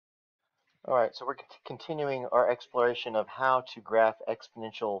All right, so we're continuing our exploration of how to graph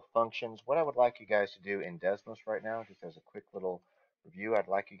exponential functions. What I would like you guys to do in Desmos right now, just as a quick little review, I'd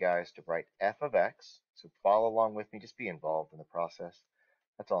like you guys to write f of x. So follow along with me, just be involved in the process.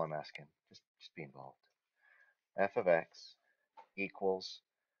 That's all I'm asking. Just be involved. F of x equals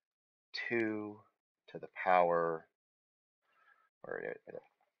 2 to the power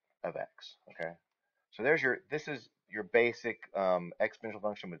of x. Okay. So this is your basic exponential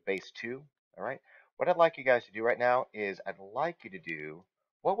function with base 2. All right. What I'd like you guys to do right now is I'd like you to do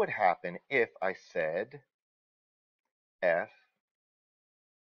what would happen if I said f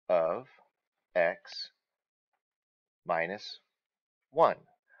of x minus 1.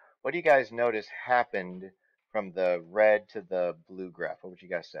 What do you guys notice happened from the red to the blue graph? What would you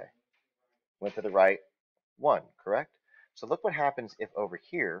guys say? Went to the right 1, correct? So look what happens if over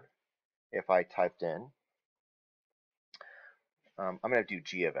here, if I typed in, I'm going to do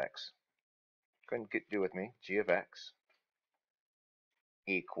g of x. Go ahead and do with me. G of x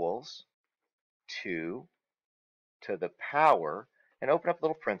equals 2 to the power, and open up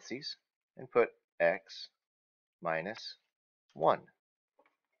little parentheses and put x minus 1.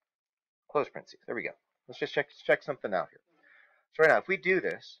 Close parentheses. There we go. Let's just check something out here. So right now, if we do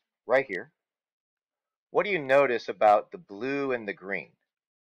this right here, what do you notice about the blue and the green?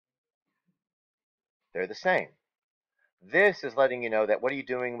 They're the same. This is letting you know that what are you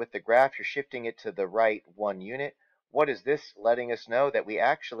doing with the graph? You're shifting it to the right 1 unit. What is this letting us know? That we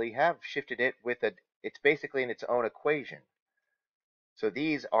actually have shifted it with it's basically in its own equation. So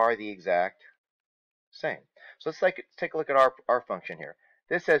these are the exact same. So let's take a look at our function here.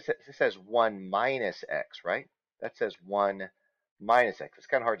 This says 1 minus x, right? That says 1 minus x. It's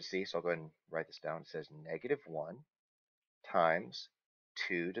kind of hard to see, so I'll go ahead and write this down. It says negative 1 times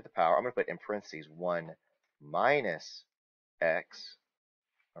 2 to the power. I'm going to put in parentheses 1 minus x,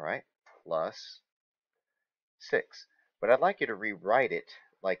 all right, plus 6. But I'd like you to rewrite it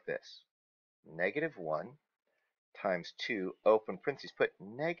like this. Negative 1 times 2, open parentheses, put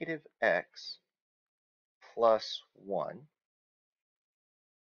negative x plus 1.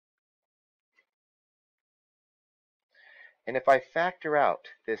 And if I factor out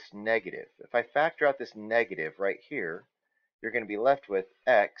this negative, right here, you're going to be left with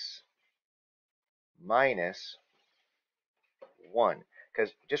x minus 1.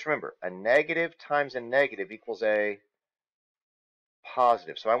 Because just remember, a negative times a negative equals a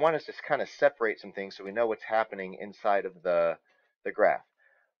positive. So I want us to kind of separate some things so we know what's happening inside of the graph.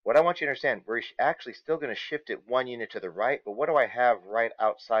 What I want you to understand, we're actually still going to shift it 1 unit to the right, but what do I have right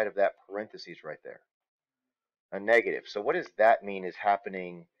outside of that parentheses right there? A negative. So what does that mean is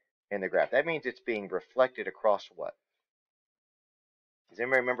happening in the graph? That means it's being reflected across what? Does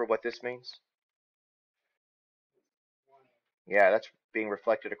anybody remember what this means? Yeah, that's being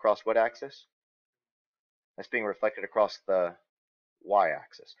reflected across what axis? That's being reflected across the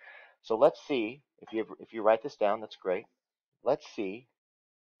y-axis. So let's see, if you write this down, that's great. Let's see.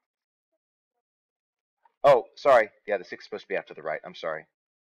 Oh, sorry. Yeah, the 6 is supposed to be out to the right. I'm sorry.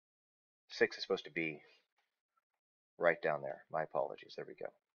 6 is supposed to be right down there. My apologies. There we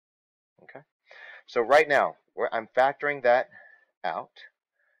go. Okay. So right now, I'm factoring that out.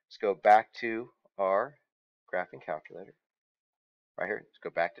 Let's go back to our graphing calculator. Right here. Let's go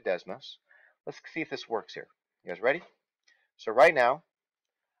back to Desmos. Let's see if this works here. You guys ready? So right now,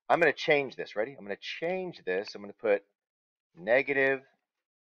 I'm going to change this. Ready? I'm going to change this. I'm going to put negative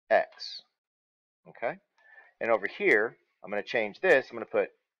x. Okay? And over here, I'm going to change this. I'm going to put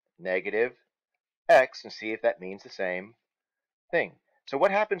negative x and see if that means the same thing. So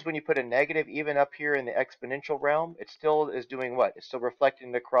what happens when you put a negative even up here in the exponential realm? It still is doing what? It's still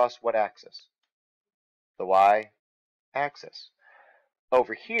reflecting across what axis? The y-axis.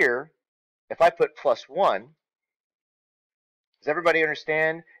 Over here, if I put plus 1, does everybody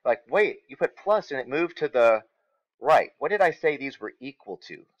understand? Like, wait, you put plus and it moved to the right. What did I say these were equal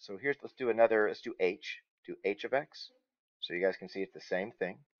to? So here's, let's do h. Do h of x. So you guys can see it's the same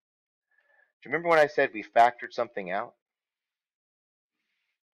thing. Do you remember when I said we factored something out?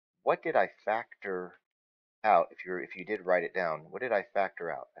 What did I factor out? If you did write it down, what did I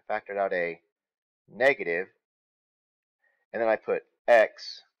factor out? I factored out a negative, and then I put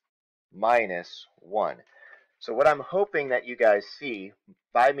x minus 1. So what I'm hoping that you guys see,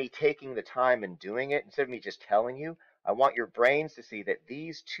 by me taking the time and doing it, instead of me just telling you, I want your brains to see that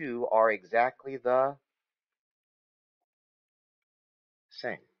these two are exactly the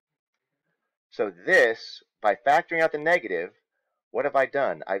same. So this, by factoring out the negative, what have I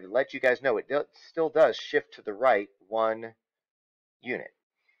done? I've let you guys know it still does shift to the right 1 unit.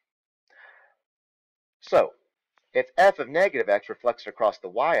 So if f of negative x reflects across the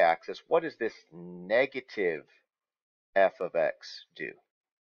y-axis, what does this negative f of x do?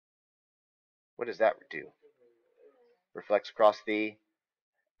 What does that do? Reflects across the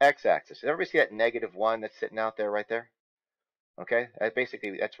x-axis. Does everybody see that -1 that's sitting out there right there? Okay,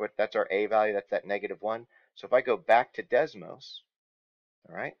 that's our a value. That's that -1. So if I go back to Desmos,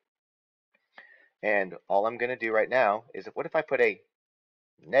 all right, and all I'm going to do right now is, what if I put a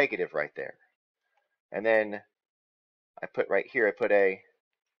negative right there, and then I put right here, I put a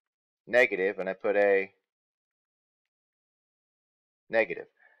negative, and I put a negative.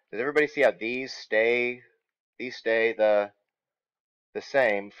 Does everybody see how these stay the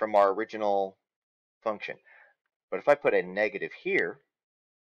same from our original function? But if I put a negative here,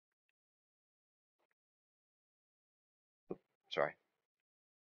 sorry,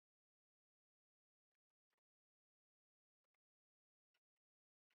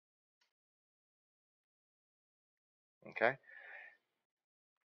 okay,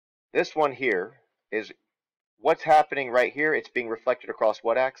 this one here is what's happening right here. It's being reflected across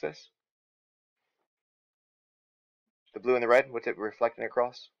what axis? The blue and the red, what's it reflecting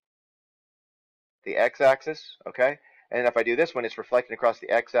across? The x-axis, okay? And if I do this one, it's reflecting across the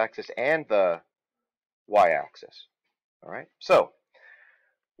x-axis and the y-axis, all right? So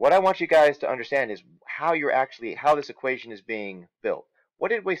what I want you guys to understand is how this equation is being built. What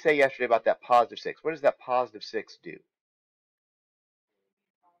did we say yesterday about that +6? What does that +6 do?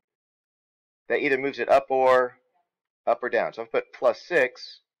 That either moves it up or down. So if I put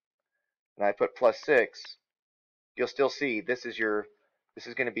 +6, and I put +6, you'll still see this is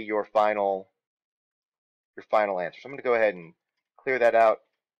going to be your final answer. So I'm going to go ahead and clear that out.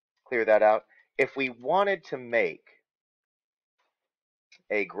 If we wanted to make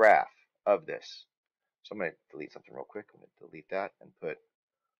a graph of this, so I'm going to delete something real quick. I'm going to delete that and put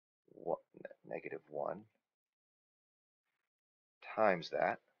 -1 times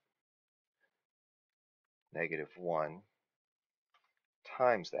that, -1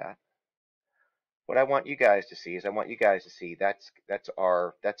 times that. What I want you guys to see is that's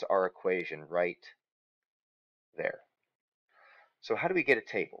our equation right there. So how do we get a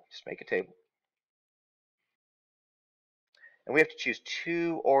table? Just make a table. And we have to choose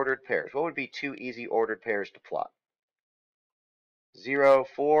two ordered pairs. What would be two easy ordered pairs to plot? 0,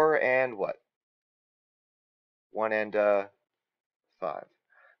 4, and what? 1 and 5.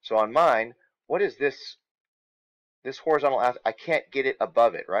 So on mine, what is this horizontal axis? I can't get it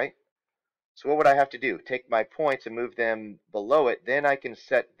above it, right? So what would I have to do? Take my points and move them below it. Then I can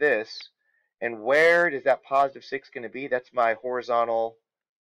set this. And where is that +6 going to be? That's my horizontal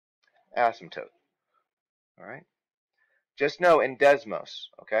asymptote. All right. Just know in Desmos,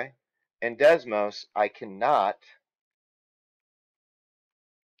 okay? In Desmos, I cannot,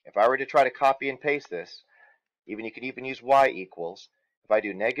 if I were to try to copy and paste this, you could even use y equals. If I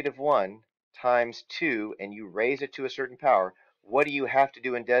do -1 times 2 and you raise it to a certain power, what do you have to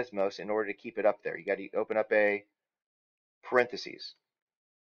do in Desmos in order to keep it up there? You got to open up a parentheses.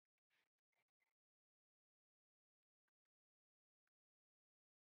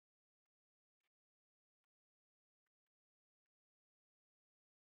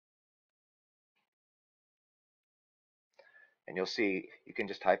 And you'll see you can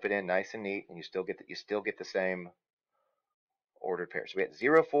just type it in nice and neat, and you still get the same ordered pair. So we had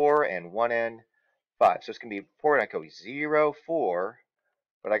 0, 4, and 1 and 5. So it's going to be important. I go 0, 4,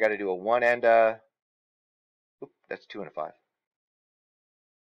 but I got to do a 1 and that's 2 and a 5.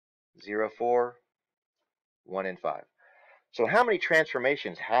 0, 4, 1 and 5. So how many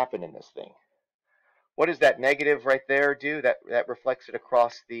transformations happen in this thing? What does that negative right there do? That reflects it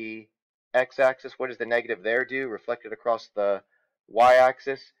across the x-axis. What does the negative there do? Reflected across the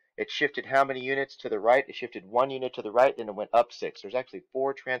y-axis. It shifted how many units to the right? It shifted 1 unit to the right, then it went up 6. There's actually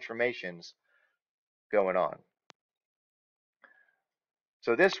 4 transformations going on.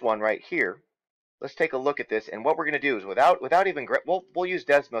 So this one right here, let's take a look at this. And what we're going to do is without even we'll use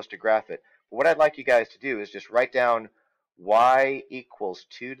Desmos to graph it. But what I'd like you guys to do is just write down y equals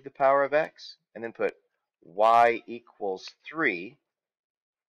 2 to the power of x, and then put y equals 3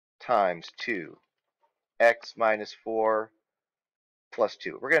 times 2, x minus 4 plus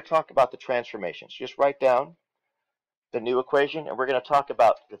 2. We're going to talk about the transformations. Just write down the new equation, and we're going to talk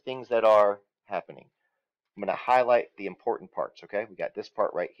about the things that are happening. I'm going to highlight the important parts, okay? We got this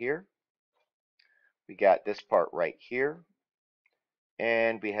part right here. We got this part right here.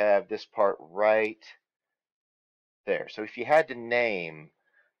 And we have this part right there. So if you had to name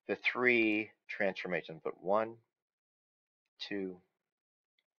the 3 transformations, put 1, 2,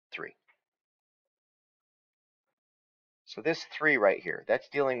 3. So this 3 right here, that's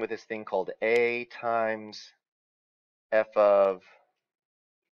dealing with this thing called a times f of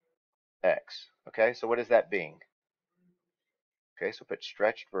x. Okay, so what is that being? Okay, so put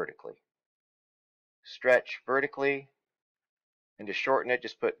stretched vertically. Stretch vertically, and to shorten it,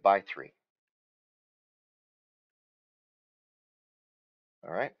 just put by 3.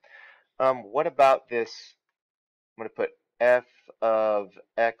 All right. What about this? I'm going to put f of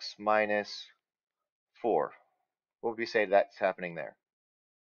x minus 4. What would we say that's happening there?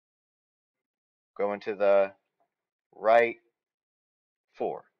 Going to the right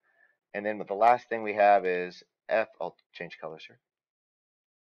 4. And then the last thing we have is f, I'll change colors here.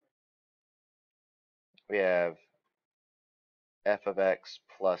 We have f of x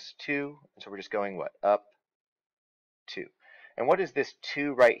plus 2. And so we're just going what? Up 2. And what is this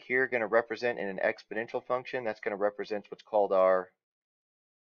 2 right here going to represent in an exponential function? That's going to represent what's called our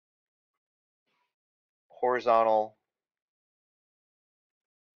horizontal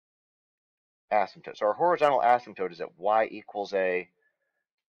asymptote. So our horizontal asymptote is at y equals a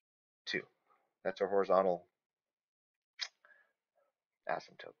 2. That's our horizontal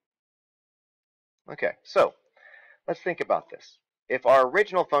asymptote. Okay, so let's think about this. If our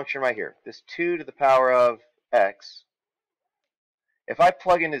original function right here, this 2 to the power of x, if I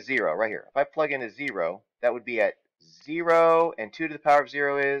plug into 0 right here, if I plug into 0, that would be at 0, and 2 to the power of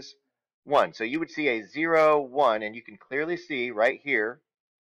 0 is 1. So you would see a 0, 1, and you can clearly see right here,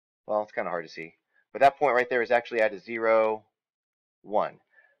 well, it's kind of hard to see, but that point right there is actually at a 0, 1.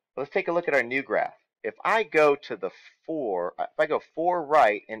 Let's take a look at our new graph. If I go to the 4, if I go 4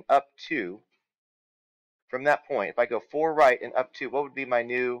 right and up 2, from that point, if I go 4 right and up 2, what would be my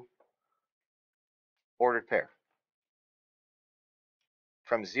new ordered pair?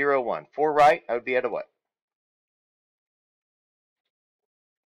 From 0, 1. 4 right, I would be at a what?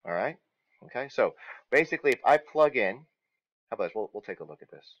 All right. Okay, so basically if I plug in, how about this? We'll take a look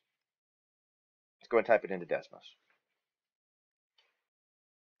at this. Let's go and type it into Desmos.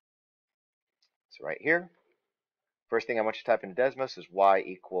 So right here, first thing I want you to type into Desmos is y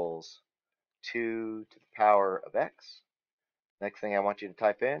equals 2 to the power of x. Next thing I want you to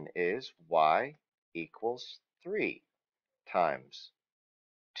type in is y equals 3 times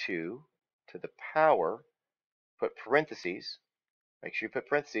 2 to the power, put parentheses, make sure you put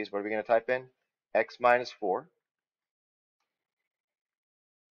parentheses, what are we going to type in? X minus 4.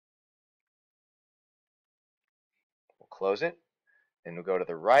 We'll close it, and we'll go to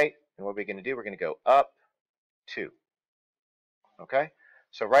the right, and what are we going to do? We're going to go up 2. Okay?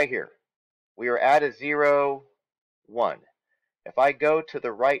 So right here, we are at a 0, 1. If I go to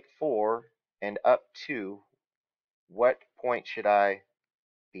the right 4 and up 2, what point should I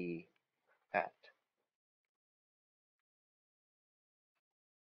be at?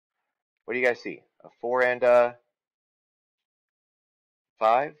 What do you guys see? A 4 and a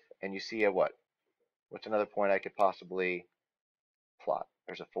 5, and you see a what? What's another point I could possibly plot?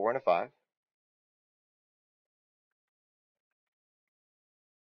 There's a 4 and a 5.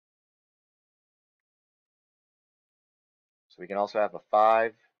 So we can also have a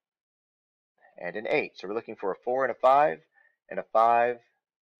 5 and an 8. So we're looking for a 4 and a 5, and a 5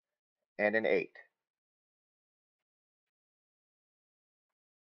 and an 8.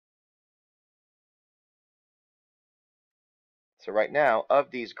 So right now, of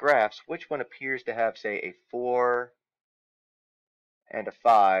these graphs, which one appears to have, say, a 4 and a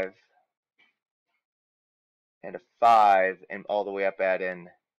 5 and a 5 and all the way up at an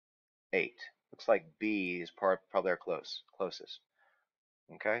 8? Looks like B is probably our closest.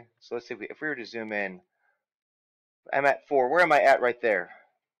 Okay, so let's see if we were to zoom in. I'm at 4. Where am I at right there?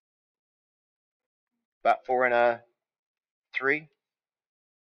 About 4 and a 3.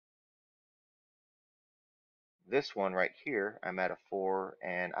 This one right here, I'm at a 4,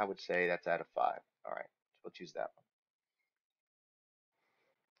 and I would say that's at a 5. All right, so we'll choose that one.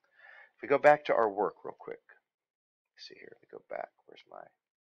 If we go back to our work real quick, let's see here. If we go back, where's my?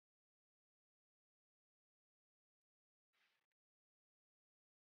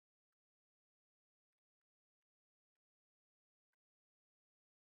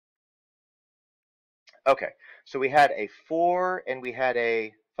 Okay, so we had a 4 and we had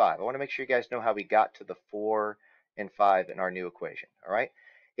a 5. I want to make sure you guys know how we got to the 4 and 5 in our new equation. All right,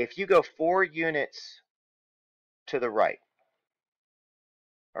 if you go 4 units to the right,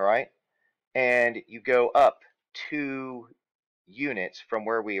 all right, and you go up 2 units from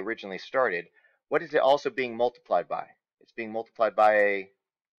where we originally started, what is it also being multiplied by? It's being multiplied by a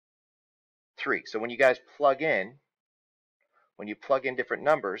 3. So when you guys plug in, when you plug in different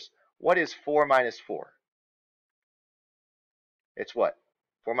numbers, what is 4 minus 4? It's what?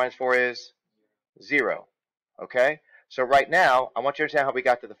 4 minus 4 is 0. Okay? So right now, I want you to understand how we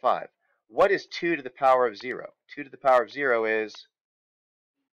got to the 5. what is 2 to the power of 0? 2 to the power of 0 is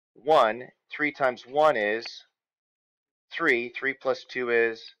 1. 3 times 1 is 3. 3 plus 2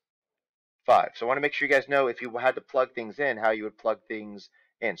 is 5. So I want to make sure you guys know if you had to plug things in, how you would plug things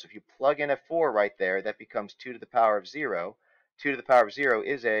in. So if you plug in a 4 right there, that becomes 2 to the power of 0. 2 to the power of 0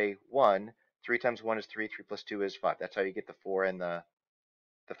 is a 1. 3 times 1 is 3. 3 plus 2 is 5. That's how you get the 4 and the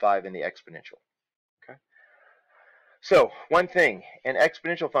 5 in the exponential. Okay. So one thing, in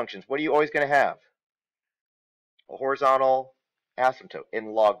exponential functions, what are you always going to have? A horizontal asymptote.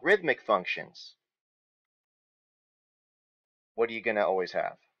 In logarithmic functions, what are you going to always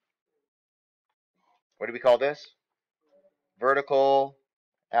have? What do we call this? Vertical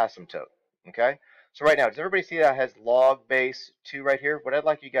asymptote. Okay? So right now, does everybody see that has log base 2 right here? What I'd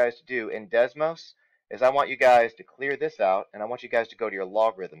like you guys to do in Desmos is I want you guys to clear this out, and I want you guys to go to your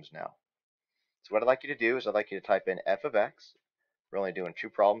logarithms now. So what I'd like you to do is I'd like you to type in f of x. We're only doing 2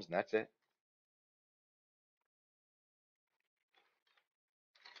 problems, and that's it.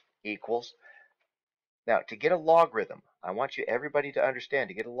 Equals. Now, to get a logarithm, I want you everybody to understand,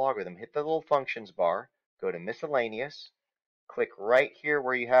 to get a logarithm, hit the little functions bar, go to miscellaneous, click right here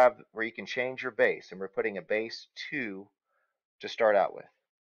where you can change your base, and we're putting a base 2 to start out with.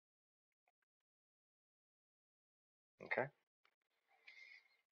 Okay?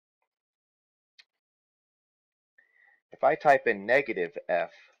 If I type in negative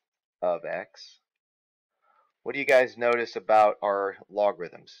f of x, what do you guys notice about our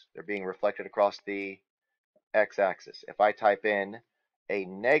logarithms? They're being reflected across the x-axis. If I type in a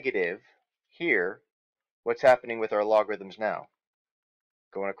negative here, what's happening with our logarithms now?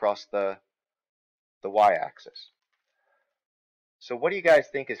 Going across the y-axis. So what do you guys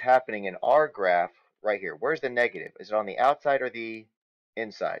think is happening in our graph right here? Where's the negative? Is it on the outside or the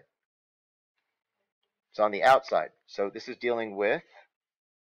inside? It's on the outside. So this is dealing with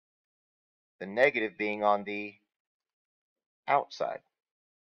the negative being on the outside.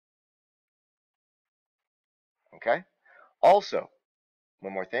 Okay? Also,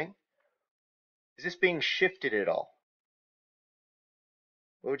 one more thing. Is this being shifted at all?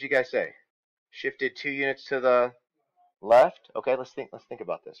 What would you guys say? Shifted 2 units to the left? Okay, let's think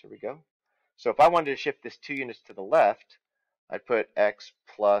about this. Here we go. So if I wanted to shift this 2 units to the left, I'd put x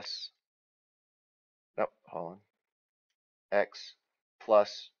plus, nope, hold on, x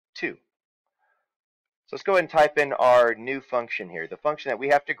plus 2. So let's go ahead and type in our new function here. The function that we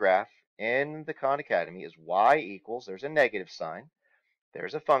have to graph in the Khan Academy is y equals, there's a negative sign,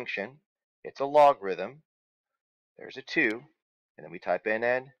 there's a function, it's a logarithm, there's a 2, and then we type in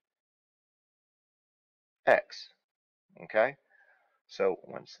an x. Okay? So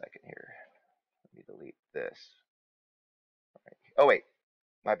one second here. Let me delete this. Oh wait,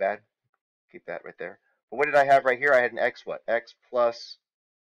 my bad. Keep that right there. But what did I have right here? I had an x what? X plus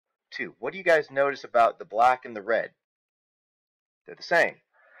 2. What do you guys notice about the black and the red? They're the same.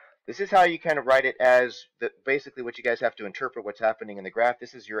 This is how you kind of write it as basically what you guys have to interpret what's happening in the graph.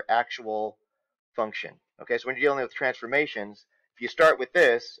 This is your actual function. Okay, so when you're dealing with transformations, if you start with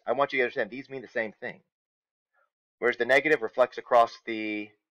this, I want you to understand these mean the same thing. Whereas the negative reflects across the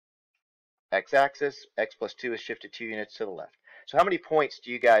x-axis, x plus 2 is shifted 2 units to the left. So how many points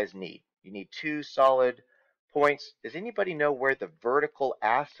do you guys need? You need 2 solid points. Does anybody know where the vertical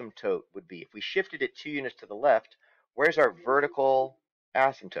asymptote would be? If we shifted it 2 units to the left, where's our vertical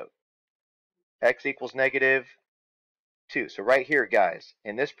asymptote? X equals negative 2. So right here, guys,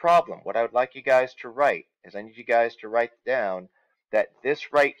 in this problem, what I would like you guys to write is I need you guys to write down that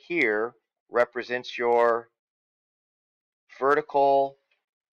this right here represents your vertical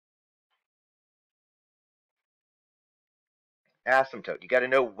asymptote. You got to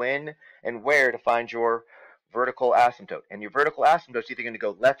know when and where to find your vertical asymptote. And your vertical asymptote is either going to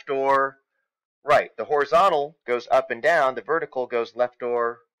go left or right. The horizontal goes up and down. The vertical goes left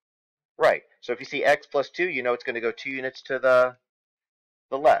or right. So if you see x plus 2, you know it's going to go 2 units to the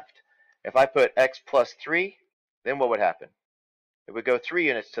left. If I put x plus 3, then what would happen? It would go 3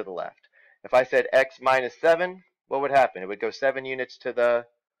 units to the left. If I said x minus 7, what would happen? It would go 7 units to the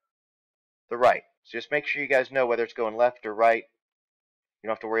right. So just make sure you guys know whether it's going left or right. You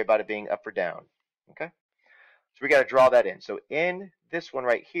don't have to worry about it being up or down. Okay? So we got to draw that in. So in this one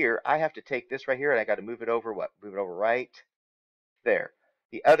right here, I have to take this right here and I got to move it over what? Move it over right there.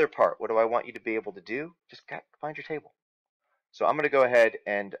 The other part, what do I want you to be able to do? Just find your table. So I'm going to go ahead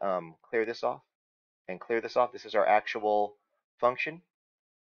and clear this off and clear this off. This is our actual function.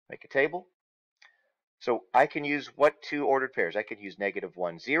 Make a table. So I can use what 2 ordered pairs? I could use negative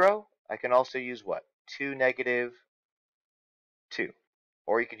 1, 0. I can also use what? 2, negative 2.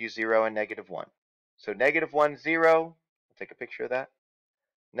 Or you could use 0 and negative 1. So negative 1, 0. I'll take a picture of that.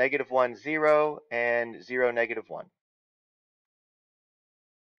 negative 1, 0, and 0, negative 1.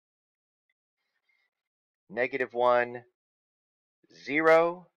 Negative 1,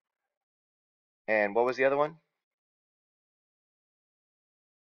 0, and what was the other one?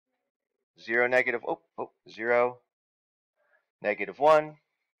 0, negative, 0, negative 1.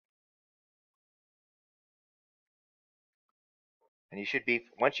 And you should be,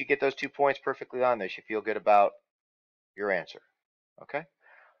 once you get those 2 points perfectly on there, you should feel good about your answer. Okay?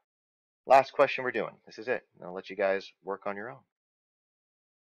 Last question we're doing. This is it. I'll let you guys work on your own.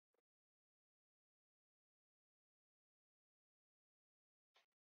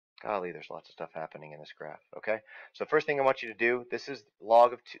 Golly, there's lots of stuff happening in this graph. Okay? So first thing I want you to do, this is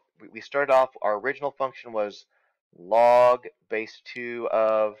log of 2. We started off, our original function was log base 2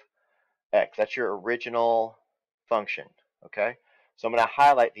 of x. That's your original function. Okay? So I'm going to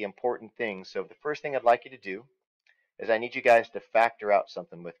highlight the important things. So the first thing I'd like you to do is I need you guys to factor out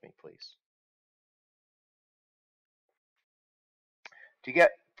something with me, please. To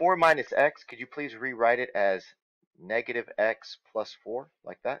get 4 minus x, could you please rewrite it as negative x plus 4,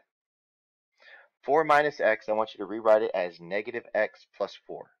 like that? 4 minus x, I want you to rewrite it as negative x plus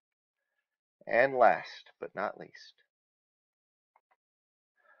 4. And last but not least,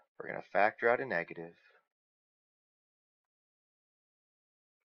 we're going to factor out a negative.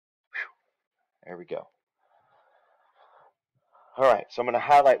 There we go. All right, so I'm going to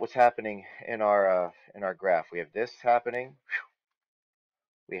highlight what's happening in our graph. We have this happening.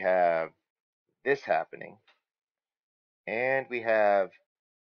 We have this happening. And we have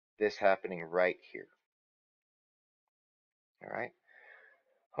this happening right here. All right.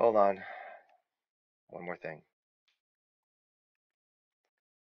 Hold on. One more thing.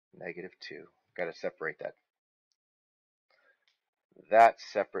 Negative 2. Got to separate that. That's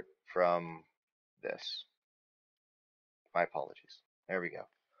separate from this. My apologies. There we go.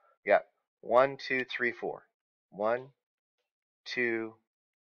 We got 1, 2, 3, 4. 1, 2,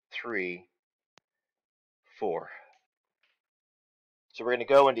 3, 4. So we're going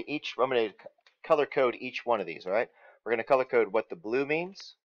to go into each, I'm going to color code each one of these, all right? We're going to color code what the blue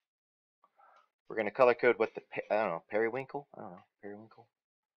means. We're going to color code what the, I don't know, periwinkle? I don't know, periwinkle.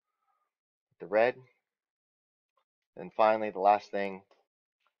 The red. And finally, the last thing,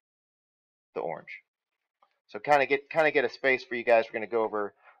 the orange. So kind of get a space for you guys. We're going to go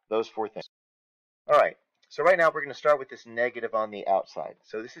over those 4 things. All right. So right now we're going to start with this negative on the outside.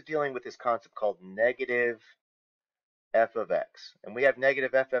 So this is dealing with this concept called negative f of x. And we have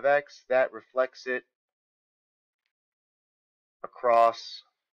negative f of x that reflects it across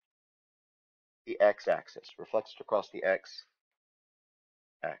the x-axis. Reflects it across the x-axis.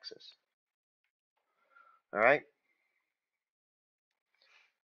 All right.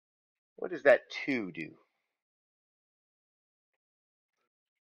 What does that 2 do?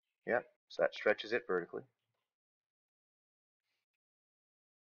 Yep. So that stretches it vertically.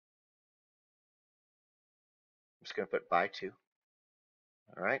 I'm just going to put by 2.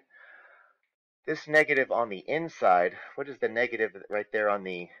 All right. This negative on the inside, what does the negative right there on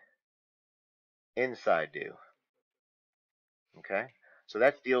the inside do? Okay, so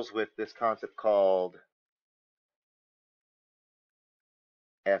that deals with this concept called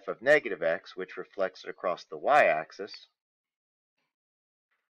f of negative x, which reflects it across the y-axis.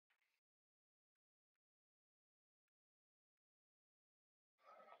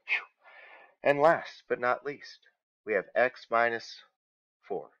 And last but not least, we have x minus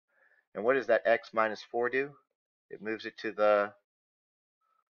 4. And what does that x minus 4 do? It moves it to the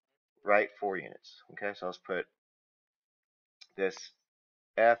right 4 units. Okay, so let's put this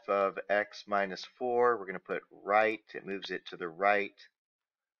f of x minus 4. We're going to put right. It moves it to the right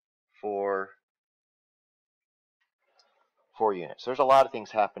 4 units. So there's a lot of things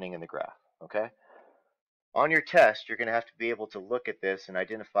happening in the graph. Okay. On your test, you're going to have to be able to look at this and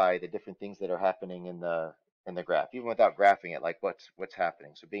identify the different things that are happening in the graph, even without graphing it, like what's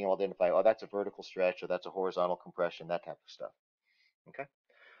happening. So being able to identify, oh, that's a vertical stretch, or that's a horizontal compression, that type of stuff. Okay.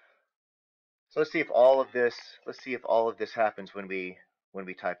 So let's see if all of this happens when we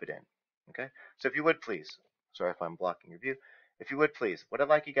type it in. Okay. So if you would please, sorry if I'm blocking your view. If you would please, what I'd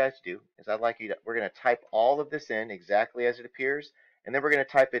like you guys to do is we're going to type all of this in exactly as it appears. And then we're going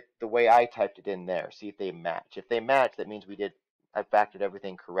to type it the way I typed it in there. See if they match. If they match, that means I factored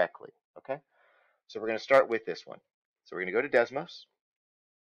everything correctly. Okay? So we're going to start with this one. So we're going to go to Desmos.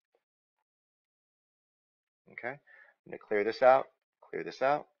 Okay? I'm going to clear this out. Clear this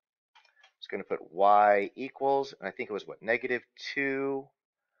out. Just going to put y equals, and I think it was what? Negative 2.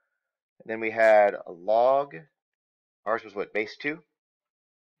 And then we had a log. Ours was what? Base 2.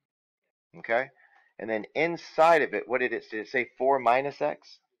 Okay? And then inside of it, what did it say? 4 minus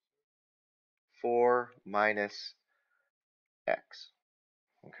x? 4 minus x.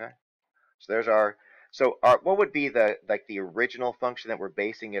 Okay. So there's our, what would be the original function that we're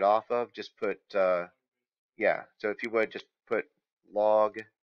basing it off of? Just put, yeah. So if you would just put log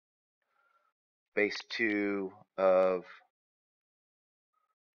base 2 of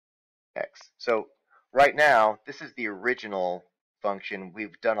x. So right now, this is the original function.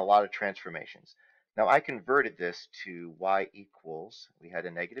 We've done a lot of transformations. Now I converted this to y equals, we had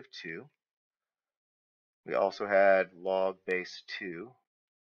a negative 2. We also had log base 2.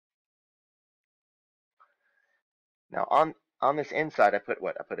 Now on this inside, I put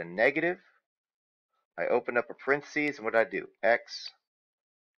what? I put a negative. I opened up a parentheses, and what did I do? X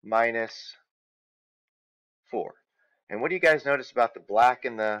minus 4. And what do you guys notice about the black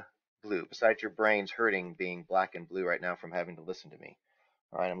and the blue, besides your brains hurting being black and blue right now from having to listen to me?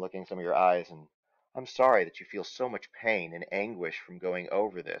 All right, I'm looking at some of your eyes, and I'm sorry that you feel so much pain and anguish from going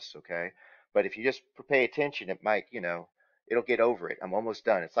over this, okay? But if you just pay attention, it might, it'll get over it. I'm almost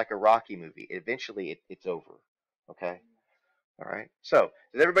done. It's like a Rocky movie. Eventually, it's over, okay? All right. So,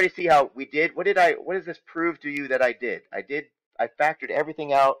 does everybody see how we did? What does this prove to you that I did? I factored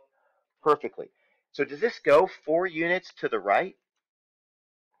everything out perfectly. So, does this go 4 units to the right?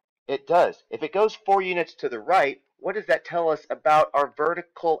 It does. If it goes 4 units to the right, what does that tell us about our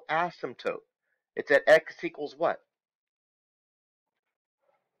vertical asymptote? It's at x equals what?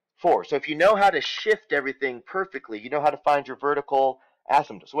 4. So if you know how to shift everything perfectly, you know how to find your vertical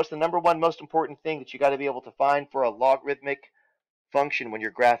asymptote. So what's the number one most important thing that you got to be able to find for a logarithmic function when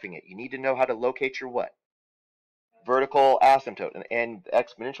you're graphing it? You need to know how to locate your what? Vertical asymptote. And the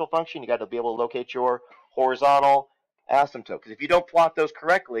exponential function, you got to be able to locate your horizontal asymptote. Because if you don't plot those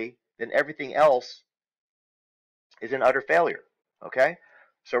correctly, then everything else is an utter failure. Okay?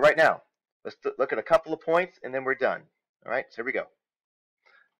 So right now, let's look at a couple of points and then we're done. All right? So here we go.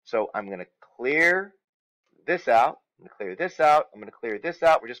 So I'm going to clear this out. I'm going to clear this out. I'm going to clear this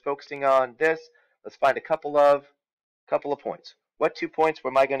out. We're just focusing on this. Let's find a couple of points. What 2 points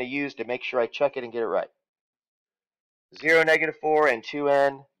am I going to use to make sure I check it and get it right? 0, negative 4, and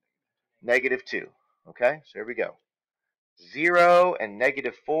 2n, negative 2. Okay, so here we go. 0 and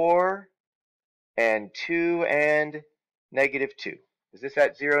negative 4, and 2 and negative 2. Is this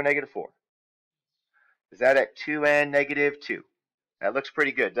at 0, negative 4? Is that at 2 and negative 2? That looks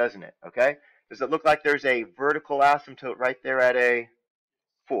pretty good, doesn't it? Okay. Does it look like there's a vertical asymptote right there at a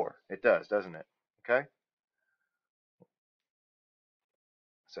 4? It does, doesn't it? Okay.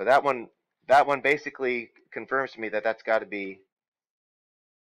 So that one basically confirms to me that that's got to be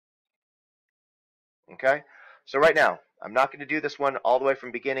okay. So right now, I'm not going to do this one all the way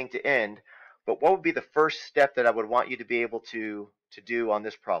from beginning to end, but what would be the first step that I would want you to be able to do on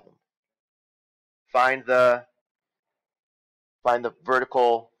this problem? Find the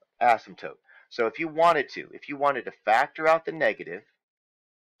vertical asymptote. So if you wanted to factor out the negative,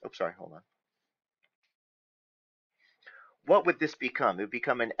 oops, sorry, hold on. What would this become? It would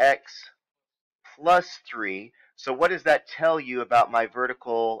become an x plus 3. So what does that tell you about my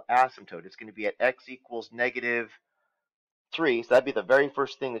vertical asymptote? It's going to be at x equals negative 3. So that'd be the very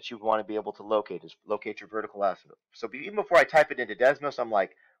first thing that you want to be able to locate, is locate your vertical asymptote. So even before I type it into Desmos, I'm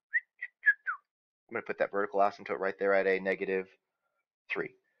like, I'm going to put that vertical asymptote right there at a negative 3.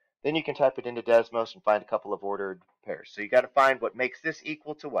 Then you can type it into Desmos and find a couple of ordered pairs. So you got to find what makes this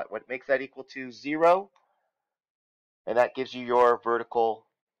equal to what? What makes that equal to 0? And that gives you your vertical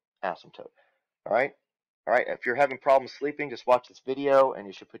asymptote. All right? All right, if you're having problems sleeping, just watch this video and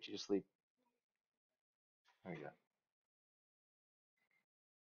it should put you to sleep. There you go.